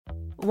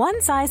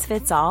One size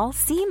fits all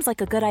seems like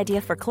a good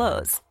idea for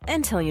clothes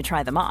until you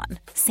try them on.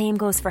 Same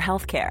goes for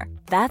healthcare.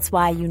 That's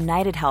why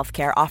United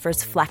Healthcare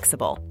offers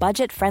flexible,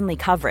 budget-friendly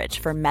coverage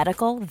for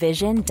medical,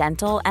 vision,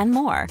 dental, and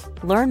more.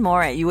 Learn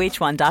more at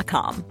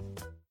uh1.com.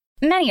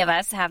 Many of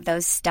us have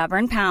those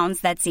stubborn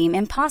pounds that seem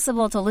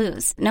impossible to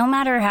lose, no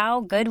matter how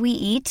good we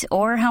eat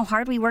or how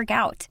hard we work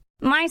out.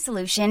 My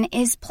solution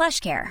is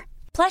PlushCare.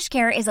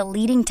 PlushCare is a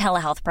leading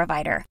telehealth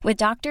provider with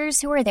doctors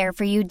who are there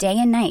for you day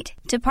and night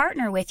to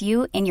partner with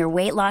you in your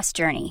weight loss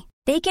journey.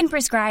 They can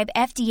prescribe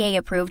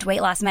FDA-approved weight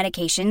loss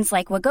medications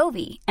like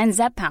Wegovy and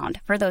Zepbound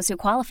for those who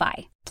qualify.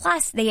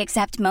 Plus, they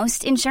accept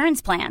most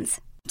insurance plans.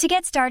 To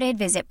get started,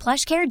 visit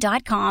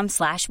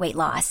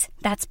plushcare.com/weightloss.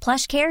 That's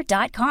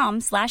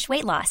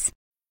plushcare.com/weightloss.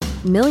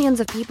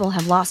 Millions of people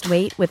have lost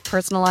weight with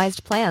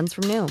personalized plans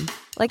from Noom.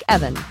 Like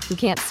Evan, who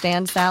can't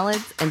stand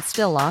salads and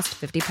still lost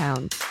 50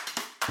 pounds.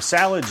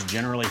 Salads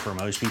generally for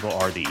most people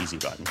are the easy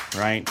button,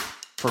 right?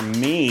 For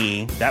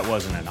me, that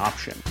wasn't an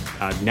option.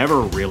 I never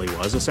really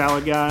was a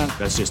salad guy.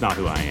 That's just not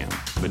who I am.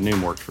 But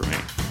Noom worked for me.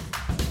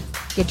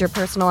 Get your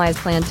personalized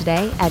plan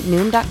today at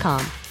Noom.com.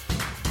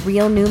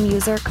 Real Noom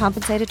user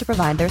compensated to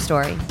provide their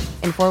story.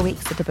 In 4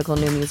 weeks, the typical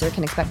Noom user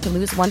can expect to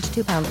lose 1 to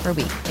 2 pounds per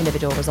week.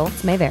 Individual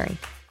results may vary.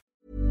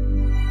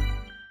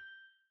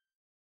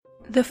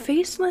 The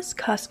faceless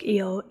cusk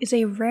eel is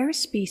a rare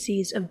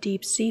species of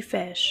deep-sea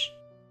fish.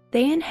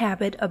 They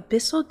inhabit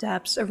abyssal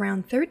depths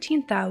around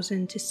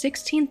 13,000 to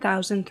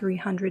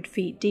 16,300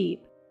 feet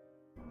deep.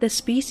 The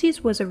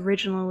species was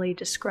originally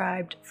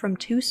described from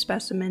 2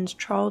 specimens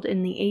trawled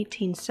in the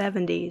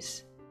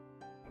 1870s.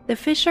 The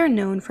fish are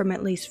known from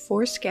at least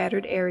 4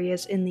 scattered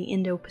areas in the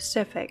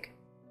Indo-Pacific.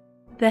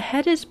 The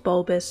head is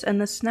bulbous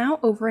and the snout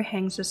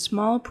overhangs a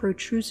small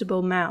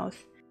protrusible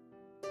mouth,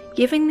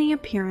 giving the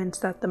appearance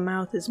that the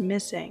mouth is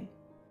missing.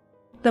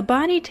 The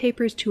body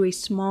tapers to a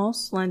small,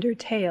 slender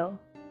tail.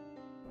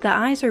 The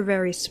eyes are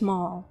very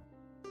small.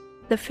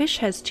 The fish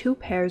has 2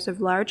 pairs of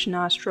large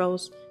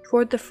nostrils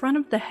toward the front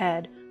of the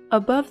head,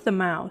 above the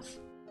mouth.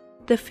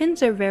 The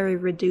fins are very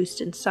reduced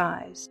in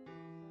size.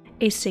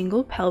 A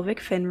single pelvic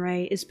fin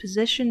ray is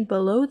positioned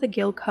below the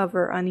gill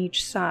cover on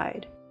each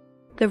side.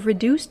 The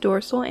reduced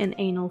dorsal and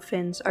anal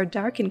fins are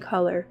dark in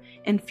color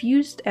and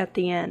fused at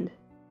the end.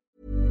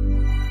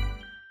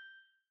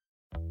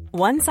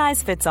 One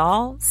size fits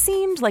all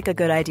seemed like a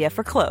good idea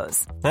for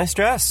clothes. Nice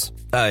dress.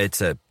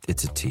 It's a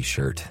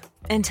t-shirt.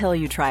 Until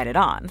you tried it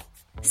on.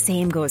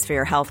 Same goes for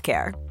your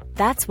healthcare.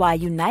 That's why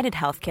United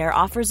Healthcare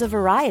offers a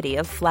variety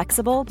of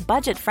flexible,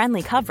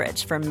 budget-friendly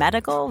coverage for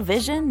medical,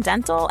 vision,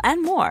 dental,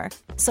 and more.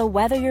 So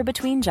whether you're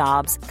between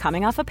jobs,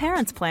 coming off a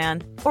parent's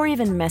plan, or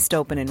even missed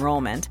open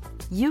enrollment,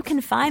 you can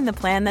find the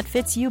plan that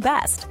fits you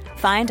best.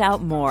 Find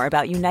out more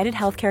about United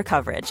Healthcare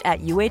coverage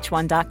at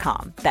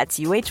uh1.com. That's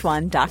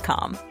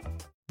uh1.com.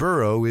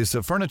 Burrow is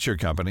a furniture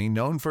company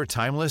known for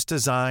timeless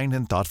design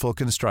and thoughtful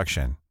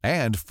construction,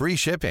 and free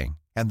shipping,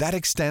 and that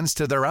extends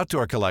to their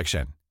outdoor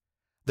collection.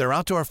 Their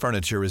outdoor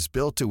furniture is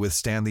built to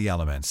withstand the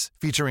elements,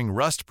 featuring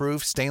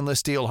rust-proof stainless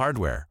steel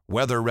hardware,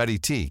 weather-ready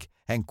teak,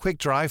 and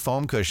quick-dry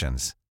foam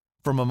cushions.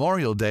 For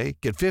Memorial Day,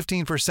 get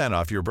 15%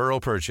 off your Burrow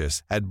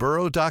purchase at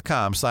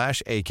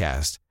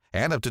burrow.com/acast,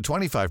 and up to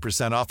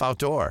 25% off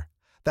outdoor.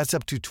 That's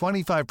up to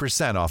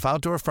 25% off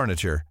outdoor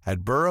furniture at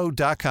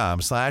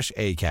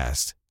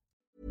burrow.com/acast.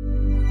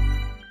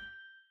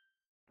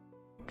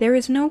 There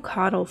is no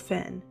caudal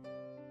fin.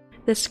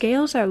 The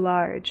scales are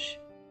large.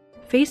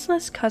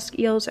 Faceless cusk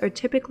eels are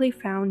typically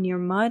found near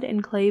mud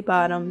and clay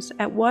bottoms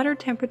at water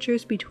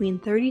temperatures between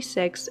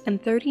 36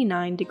 and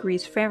 39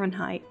 degrees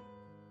Fahrenheit.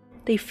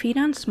 They feed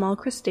on small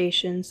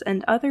crustaceans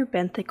and other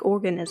benthic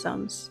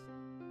organisms.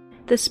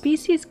 The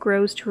species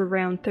grows to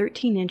around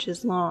 13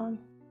 inches long.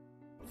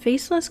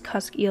 Faceless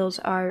cusk eels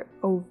are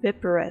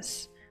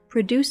oviparous,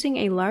 producing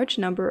a large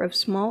number of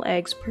small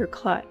eggs per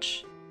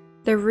clutch.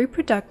 Their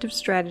reproductive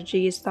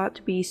strategy is thought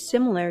to be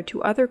similar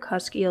to other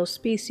cusk eel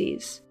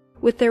species,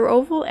 with their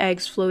oval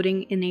eggs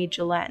floating in a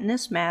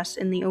gelatinous mass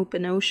in the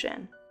open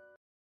ocean.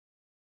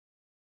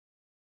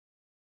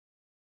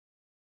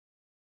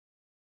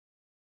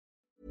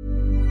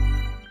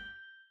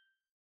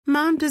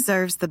 Mom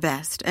deserves the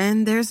best,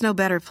 and there's no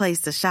better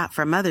place to shop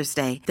for Mother's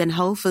Day than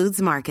Whole Foods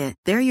Market.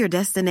 They're your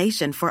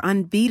destination for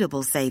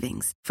unbeatable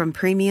savings, from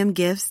premium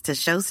gifts to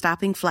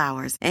show-stopping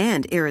flowers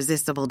and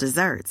irresistible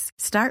desserts.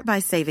 Start by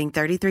saving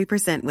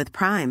 33% with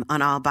Prime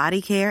on all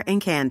body care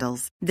and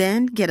candles.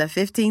 Then get a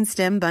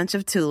 15-stem bunch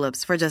of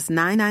tulips for just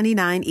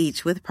 $9.99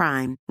 each with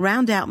Prime.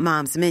 Round out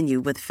Mom's menu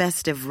with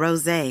festive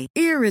rosé,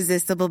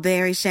 irresistible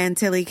berry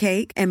chantilly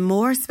cake, and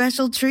more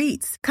special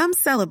treats. Come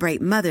celebrate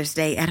Mother's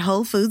Day at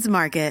Whole Foods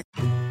Market.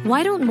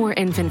 Why don't more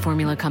infant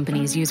formula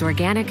companies use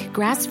organic,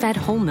 grass-fed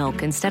whole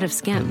milk instead of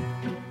skim?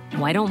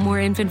 Why don't more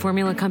infant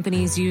formula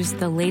companies use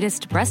the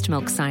latest breast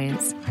milk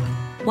science?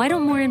 Why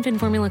don't more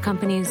infant formula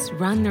companies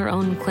run their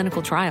own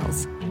clinical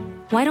trials?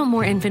 Why don't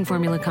more infant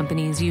formula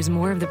companies use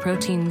more of the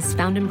proteins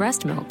found in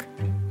breast milk?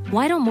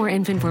 Why don't more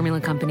infant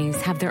formula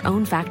companies have their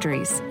own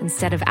factories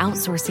instead of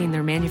outsourcing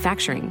their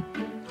manufacturing?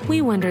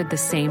 We wondered the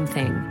same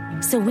thing.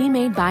 So we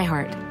made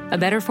ByHeart, a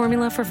better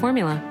formula for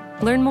formula.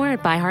 Learn more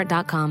at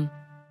byheart.com.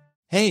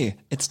 Hey,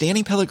 it's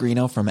Danny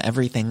Pellegrino from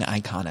Everything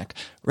Iconic.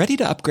 Ready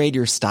to upgrade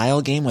your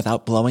style game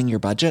without blowing your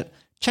budget?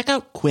 Check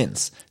out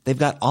Quince. They've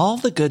got all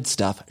the good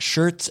stuff,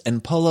 shirts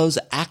and polos,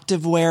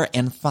 activewear,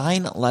 and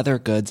fine leather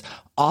goods,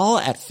 all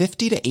at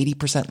 50 to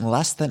 80%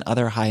 less than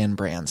other high-end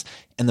brands.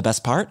 And the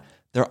best part?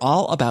 They're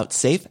all about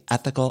safe,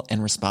 ethical,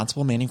 and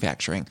responsible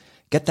manufacturing.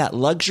 Get that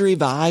luxury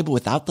vibe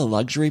without the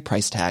luxury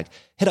price tag.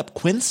 Hit up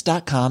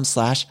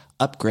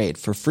quince.com/upgrade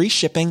for free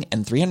shipping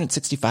and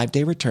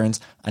 365-day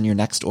returns on your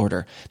next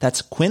order.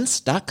 That's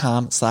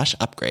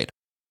quince.com/upgrade.